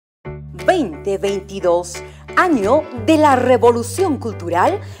2022, año de la revolución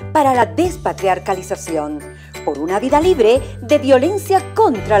cultural para la despatriarcalización, por una vida libre de violencia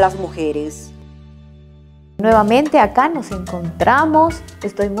contra las mujeres. Nuevamente acá nos encontramos,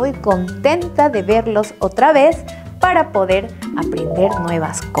 estoy muy contenta de verlos otra vez para poder aprender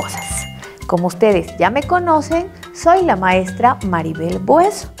nuevas cosas. Como ustedes ya me conocen, soy la maestra Marivel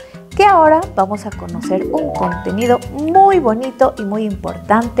Buhezo, que ahora vamos a conocer un contenido muy bonito y muy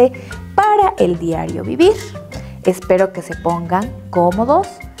importante para el diario vivir. Espero que se pongan cómodos,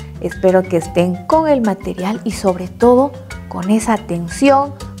 espero que estén con el material y sobre todo con esa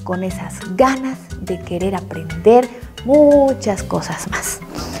atención, con esas ganas de querer aprender muchas cosas más.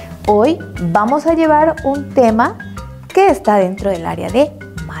 Hoy vamos a llevar un tema que está dentro del área de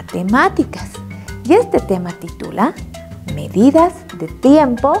matemáticas y este tema titula Medidas de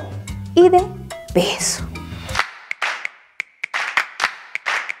tiempo y de peso.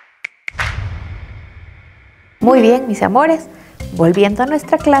 Muy bien, mis amores, volviendo a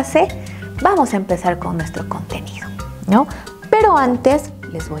nuestra clase, vamos a empezar con nuestro contenido, ¿no? Pero antes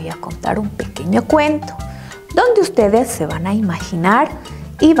les voy a contar un pequeño cuento donde ustedes se van a imaginar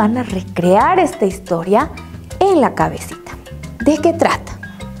y van a recrear esta historia en la cabecita. ¿De qué trata?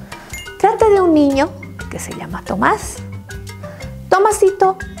 Trata de un niño que se llama Tomás.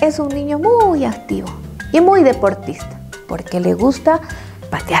 Tomasito es un niño muy activo y muy deportista porque le gusta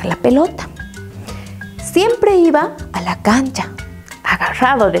patear la pelota. Siempre iba a la cancha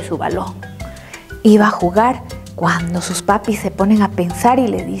agarrado de su balón. Iba a jugar cuando sus papis se ponen a pensar y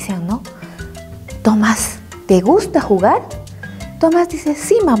le dicen, ¿no? Tomás, ¿te gusta jugar? Tomás dice,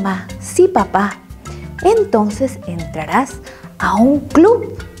 sí mamá, sí papá. Entonces entrarás a un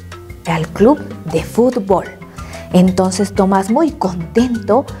club, al club de fútbol. Entonces Tomás, muy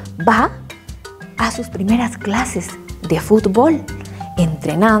contento, va a sus primeras clases de fútbol,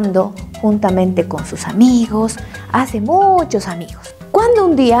 entrenando juntamente con sus amigos, hace muchos amigos. Cuando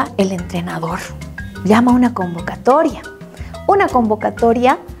un día el entrenador llama una convocatoria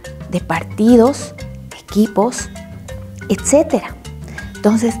de partidos, equipos, etc.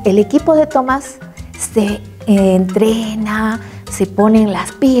 Entonces el equipo de Tomás se entrena, se ponen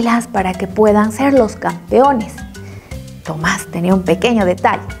las pilas para que puedan ser los campeones. Tomás tenía un pequeño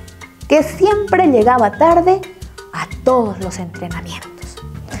detalle, que siempre llegaba tarde a todos los entrenamientos.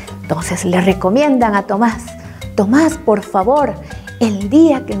 Entonces le recomiendan a Tomás, Tomás, por favor, el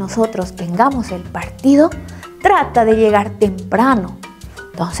día que nosotros tengamos el partido, trata de llegar temprano.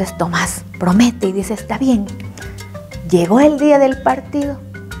 Entonces Tomás promete y dice, está bien. Llegó el día del partido,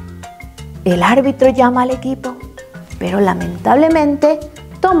 el árbitro llama al equipo, pero lamentablemente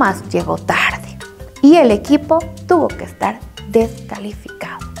Tomás llegó tarde y el equipo tuvo que estar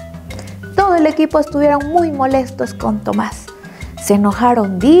descalificado. Todo el equipo estuvieron muy molestos con Tomás. Se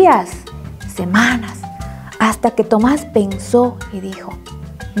enojaron días, semanas, hasta que Tomás pensó y dijo,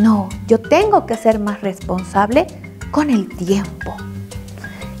 no, yo tengo que ser más responsable con el tiempo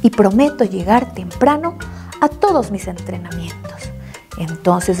y prometo llegar temprano a todos mis entrenamientos.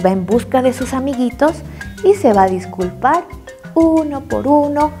 Entonces va en busca de sus amiguitos y se va a disculpar uno por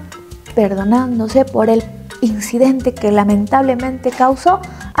uno, perdonándose por el incidente que lamentablemente causó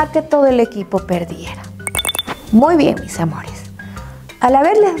a que todo el equipo perdiera. Muy bien, mis amores. Al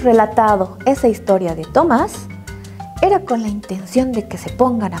haberles relatado esa historia de Tomás, era con la intención de que se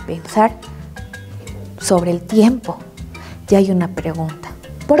pongan a pensar sobre el tiempo. Y hay una pregunta.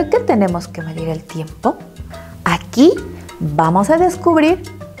 ¿Por qué tenemos que medir el tiempo? Aquí vamos a descubrir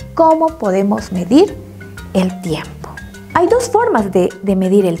cómo podemos medir el tiempo. Hay dos formas de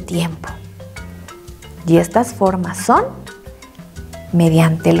medir el tiempo. Y estas formas son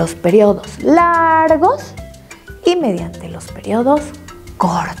mediante los periodos largos y mediante los periodos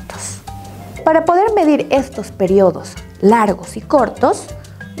cortos. Para poder medir estos periodos largos y cortos,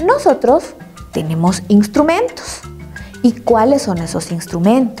 nosotros tenemos instrumentos. ¿Y cuáles son esos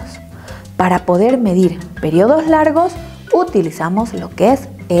instrumentos? Para poder medir periodos largos, utilizamos lo que es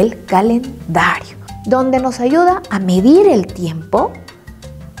el calendario, donde nos ayuda a medir el tiempo,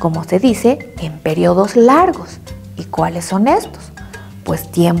 como se dice, en periodos largos. ¿Y cuáles son estos?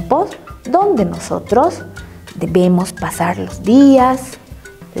 Pues tiempos donde nosotros debemos pasar los días,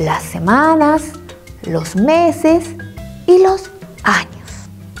 las semanas, los meses y los años,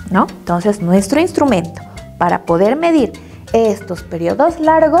 ¿no? Entonces, nuestro instrumento para poder medir estos periodos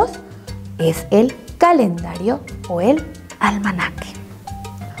largos es el calendario o el almanaque.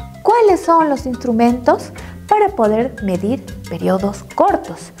 ¿Cuáles son los instrumentos para poder medir periodos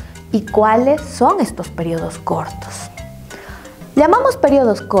cortos? ¿Y cuáles son estos periodos cortos? Llamamos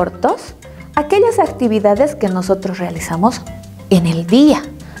periodos cortos aquellas actividades que nosotros realizamos en el día.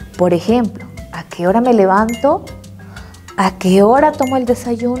 Por ejemplo, ¿a qué hora me levanto? ¿A qué hora tomo el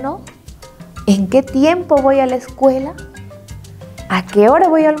desayuno? ¿En qué tiempo voy a la escuela? ¿A qué hora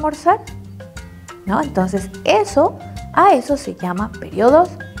voy a almorzar? ¿No? Entonces, a eso se llama periodos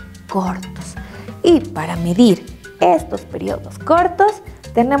cortos. Y para medir estos periodos cortos,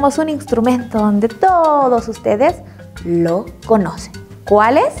 tenemos un instrumento donde todos ustedes lo conocen.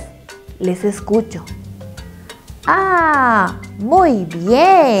 ¿Cuál es? Les escucho. ¡Ah! Muy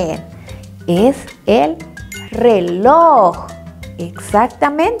bien. Es el reloj.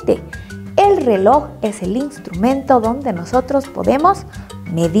 Exactamente. El reloj es el instrumento donde nosotros podemos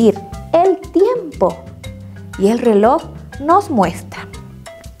medir el tiempo. Y el reloj nos muestra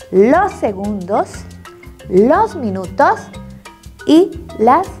los segundos, los minutos y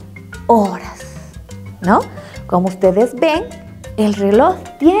las horas, ¿no? Como ustedes ven, el reloj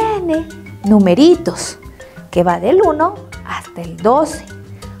tiene numeritos que va del 1 hasta el 12,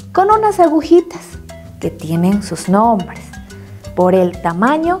 con unas agujitas que tienen sus nombres. Por el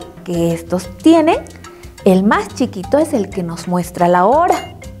tamaño que estos tienen, el más chiquito es el que nos muestra la hora.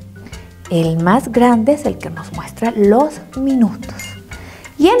 El más grande es el que nos muestra los minutos.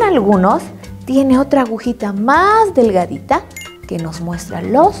 Y en algunos tiene otra agujita más delgadita que nos muestra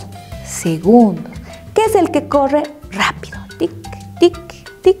los segundos, que es el que corre rápido. Tic, tic,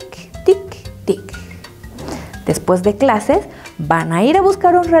 tic, tic, tic. Después de clases van a ir a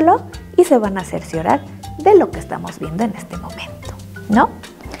buscar un reloj y se van a cerciorar de lo que estamos viendo en este momento, ¿no?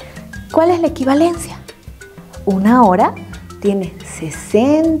 ¿Cuál es la equivalencia? Una hora tiene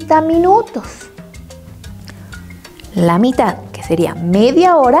 60 minutos. La mitad, que sería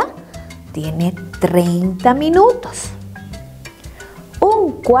media hora, tiene 30 minutos.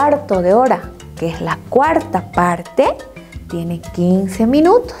 Un cuarto de hora, que es la cuarta parte, tiene 15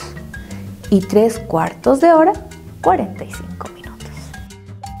 minutos. Y 3/4 de hora, 45 minutos.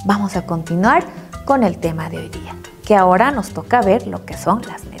 Vamos a continuar con el tema de hoy día, que ahora nos toca ver lo que son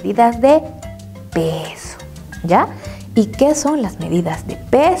las medidas de peso, ¿ya? ¿Y qué son las medidas de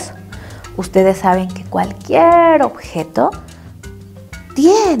peso? Ustedes saben que cualquier objeto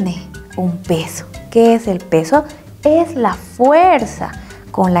tiene un peso. ¿Qué es el peso? Es la fuerza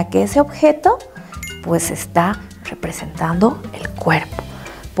con la que ese objeto pues está representando el cuerpo.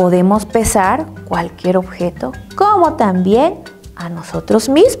 Podemos pesar cualquier objeto como también a nosotros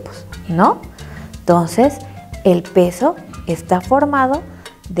mismos, ¿no? Entonces, el peso está formado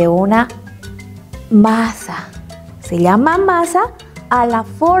de una masa. Se llama masa a la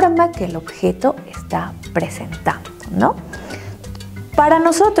forma que el objeto está presentando, ¿no? Para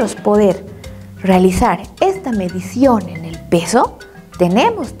nosotros poder realizar esta medición en el peso,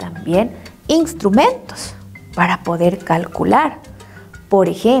 tenemos también instrumentos para poder calcular. Por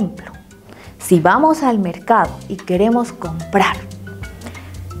ejemplo, si vamos al mercado y queremos comprar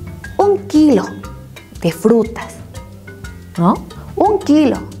 1 kilo de frutas, ¿no? 1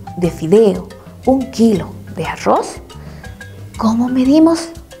 kilo de fideo, 1 kilo de arroz, ¿cómo medimos?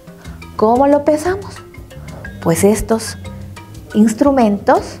 ¿Cómo lo pesamos? Pues estos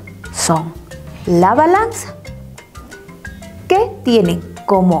instrumentos son la balanza, que tienen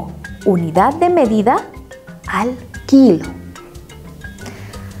como unidad de medida al kilo.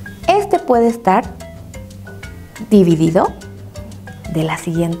 Este puede estar dividido de la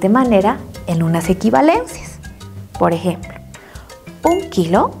siguiente manera en unas equivalencias. Por ejemplo, 1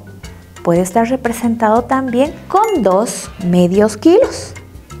 kilo puede estar representado también con 2 medios kilos,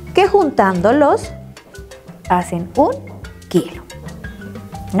 que juntándolos hacen 1 kilo,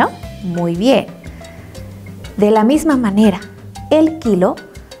 ¿no? Muy bien. De la misma manera, el kilo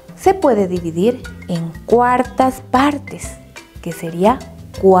se puede dividir en cuartas partes, que sería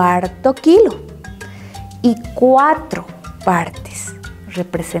cuarto kilo, y 4 partes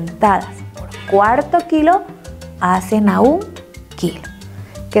representadas por cuarto kilo hacen a 1 kilo,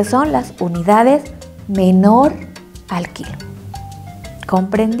 que son las unidades menor al kilo.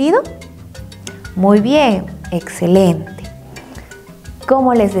 ¿Comprendido? Muy bien, excelente.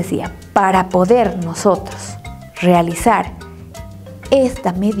 Como les decía, para poder nosotros realizar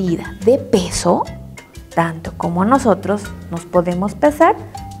esta medida de peso, tanto como nosotros nos podemos pesar,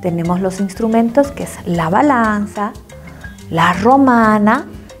 tenemos los instrumentos que es la balanza, la romana,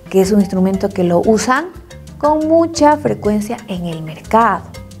 que es un instrumento que lo usan con mucha frecuencia en el mercado,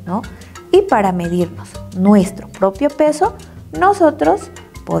 ¿no? Y para medirnos nuestro propio peso, nosotros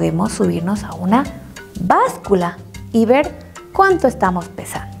podemos subirnos a una báscula y ver cuánto estamos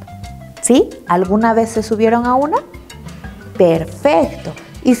pesando. ¿Sí? ¿Alguna vez se subieron a una? Perfecto.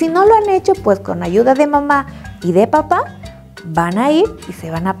 Y si no lo han hecho, pues con ayuda de mamá y de papá, van a ir y se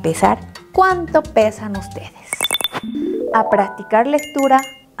van a pesar cuánto pesan ustedes. A practicar lectura,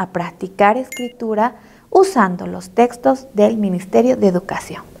 a practicar escritura usando los textos del Ministerio de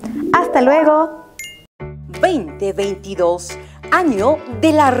Educación. ¡Hasta luego! 2022, año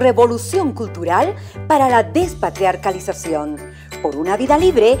de la revolución cultural para la despatriarcalización, por una vida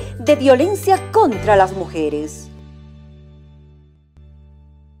libre de violencia contra las mujeres.